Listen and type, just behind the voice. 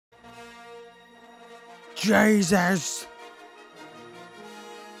Jesus!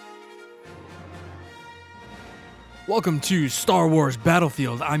 Welcome to Star Wars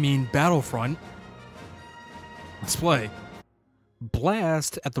Battlefront. Let's play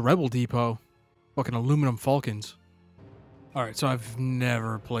Blast at the Rebel Depot. Fucking aluminum falcons. Alright, so I've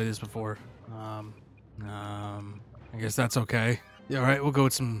never played this before. I guess that's okay. Yeah, alright, we'll go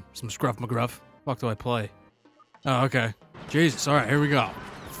with some Scruff McGruff. Fuck do I play? Oh, okay. Jesus, alright, here we go.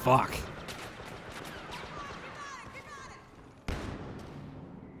 Fuck.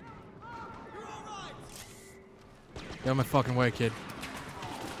 Get out of my fucking way, kid.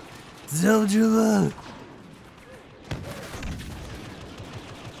 Zildjian!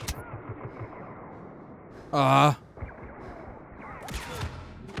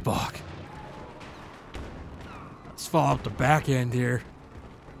 Fuck. Let's fall out the back end here.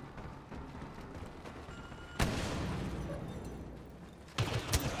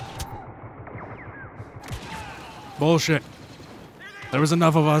 Bullshit. There was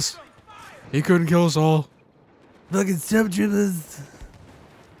enough of us. He couldn't kill us all. Fucking stormtroopers.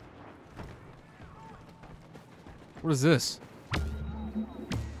 What is this?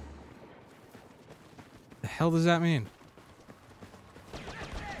 The hell does that mean?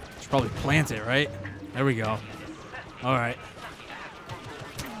 Should probably plant it, right? There we go. Alright.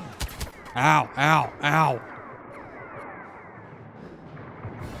 Ow, ow, ow.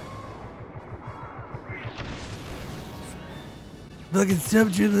 Fucking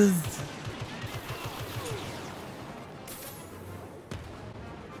stormtroopers.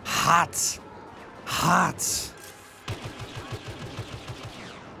 Hot. Hot.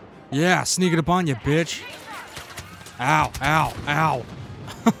 Yeah, sneaking up on you, bitch. Ow, ow, ow.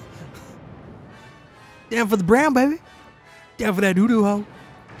 Down for the brown, baby. Down for that doo-doo hoe.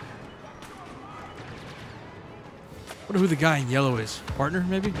 Wonder who the guy in yellow is. Partner,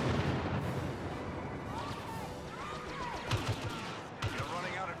 maybe?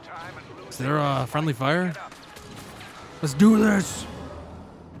 Is there a friendly fire? Let's do this.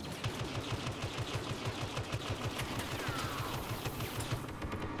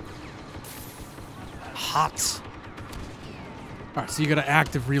 Hot. Alright, so you gotta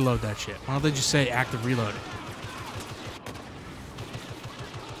active reload that shit. Why don't they just say active reload it?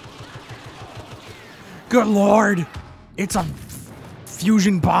 Good lord! It's a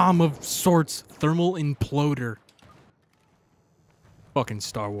fusion bomb of sorts. Thermal imploder. Fucking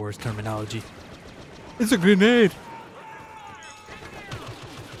Star Wars terminology. It's a grenade!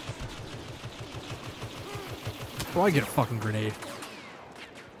 Oh, I get a fucking grenade.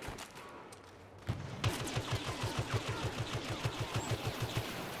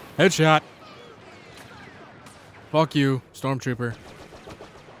 Headshot. Fuck you, Stormtrooper.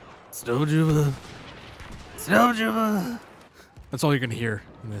 Stormtrooper. Stormtrooper. That's all you're gonna hear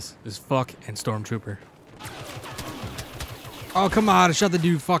in this is fuck and Stormtrooper. Oh, come on. I shot the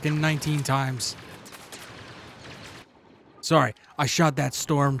dude fucking 19 times. Sorry, I shot that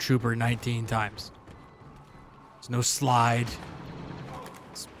Stormtrooper 19 times. There's no slide.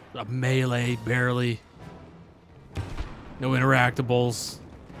 It's a melee, barely. No interactables.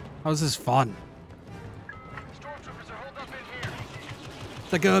 How's this fun?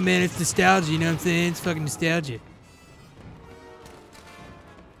 It's like, oh man, it's nostalgia, you know what I'm saying? It's fucking nostalgia.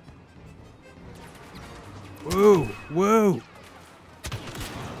 Whoa, whoa.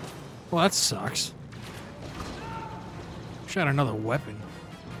 Well, that sucks. Shot another weapon.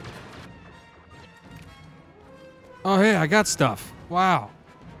 Oh, hey, I got stuff. Wow.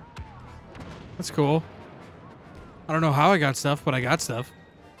 That's cool. I don't know how I got stuff, but I got stuff.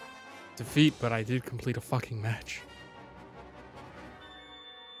 Defeat, but I did complete a fucking match.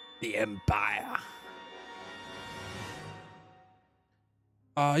 The Empire.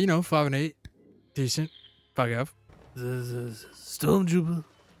 You know, 5 and 8. Decent. Fuck off. Stormtrooper.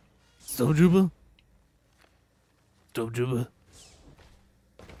 Stormtrooper. Stormtrooper.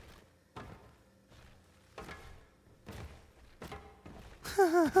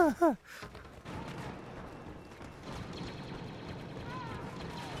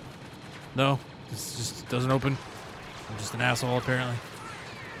 No, this just doesn't open. I'm just an asshole, apparently.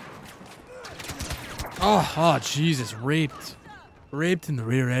 Oh, Jesus, raped. Raped in the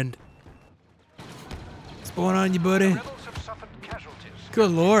rear end. What's going on, you buddy?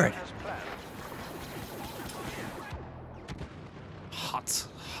 Good lord. Hot,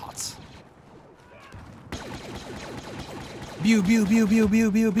 hot. Pew, pew, pew, pew,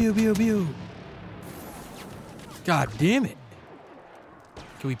 pew, pew, pew, pew, pew. God damn it.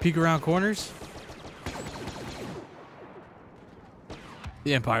 Can we peek around corners?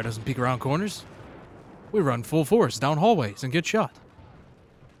 The Empire doesn't peek around corners. We run full force down hallways and get shot.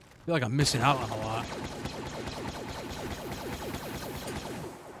 I feel like I'm missing out on a lot.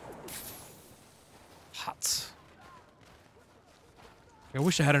 I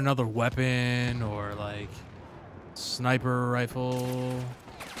wish I had another weapon or like sniper rifle.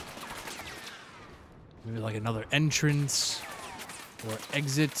 Maybe like another entrance or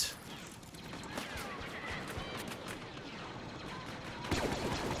exit.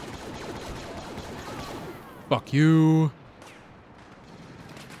 Fuck you.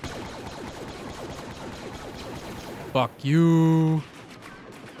 Fuck you.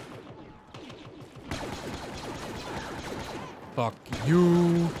 Fuck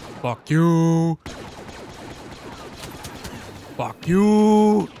you. Fuck you. Fuck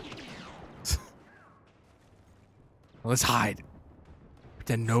you. Let's hide.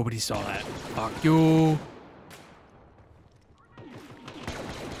 Pretend nobody saw that. Fuck you.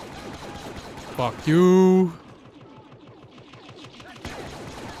 Fuck you.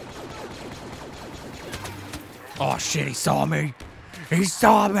 Oh shit, he saw me. He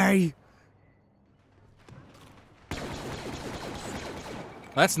saw me.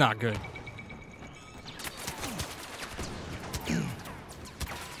 That's not good.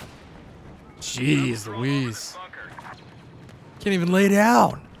 Jeez Louise. Can't even lay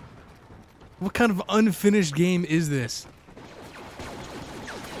down. What kind of unfinished game is this?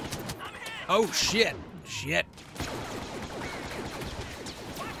 Oh shit. Shit.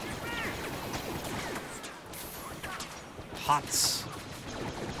 Hots.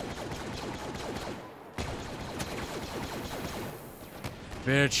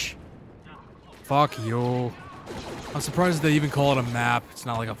 Bitch. Fuck you. I'm surprised they even call it a map. It's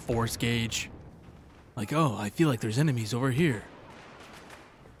not like a force gauge. Like, oh, I feel like there's enemies over here.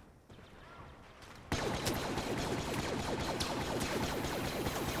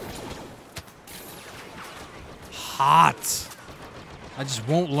 Hot. I just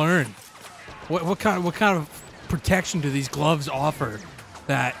won't learn. What kind of protection do these gloves offer?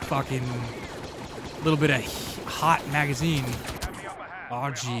 That fucking little bit of hot magazine. Oh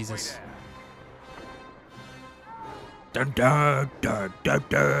Jesus. Dun, dun, dun, dun,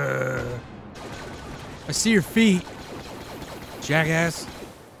 dun. I see your feet, jackass.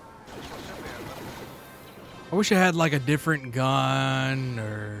 I wish I had like a different gun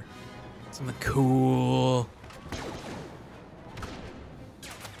or something cool.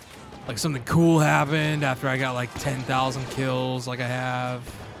 Like something cool happened after I got like 10,000 kills like I have.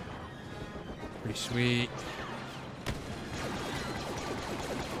 Pretty sweet.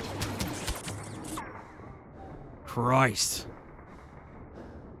 Christ.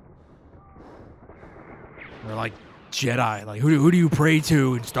 They're like Jedi. Like who do you pray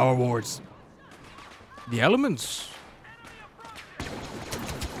to in Star Wars? The elements.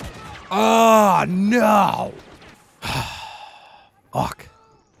 Oh no. Fuck.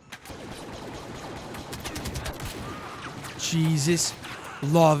 Jesus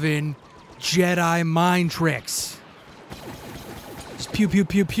loving Jedi mind tricks. Just pew pew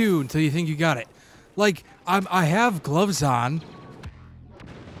pew pew until you think you got it. Like I have gloves on.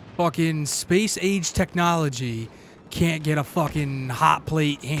 Fucking space age technology can't get a fucking hot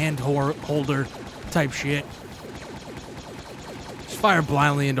plate hand holder type shit. Just fire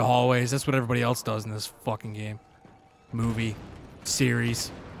blindly into hallways. That's what everybody else does in this fucking game. Movie. Series.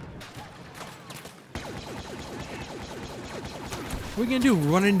 What are we gonna do?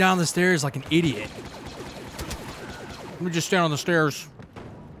 Running down the stairs like an idiot. Let me just stand on the stairs.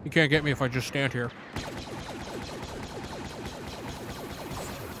 You can't get me if I just stand here.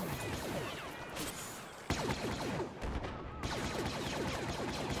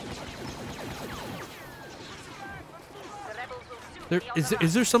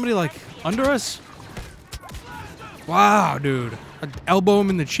 Is there somebody like under us? Wow, dude. I'd elbow him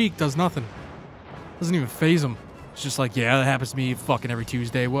in the cheek does nothing. Doesn't even phase him. It's just like, yeah, that happens to me fucking every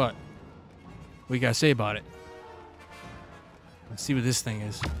Tuesday. What? What you gotta say about it? Let's see what this thing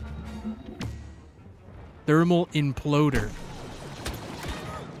is. Thermal imploder.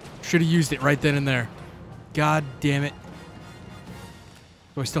 Should have used it right then and there. God damn it.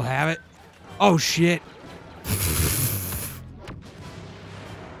 Do I still have it? Oh shit.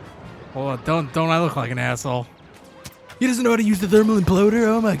 Hold on, don't I look like an asshole? He doesn't know how to use the thermal imploder?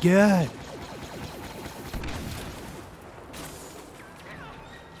 Oh my god.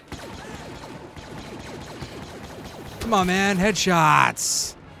 Come on, man.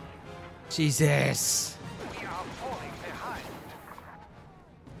 Headshots. Jesus.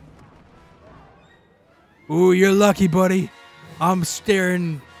 Ooh, you're lucky, buddy. I'm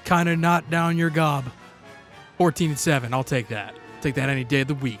staring kind of not down your gob. 14-7. I'll take that. Take that any day of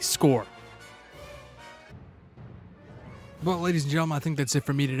the week. Score. Well, ladies and gentlemen, I think that's it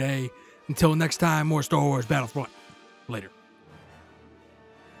for me today. Until next time, more Star Wars Battlefront. Later.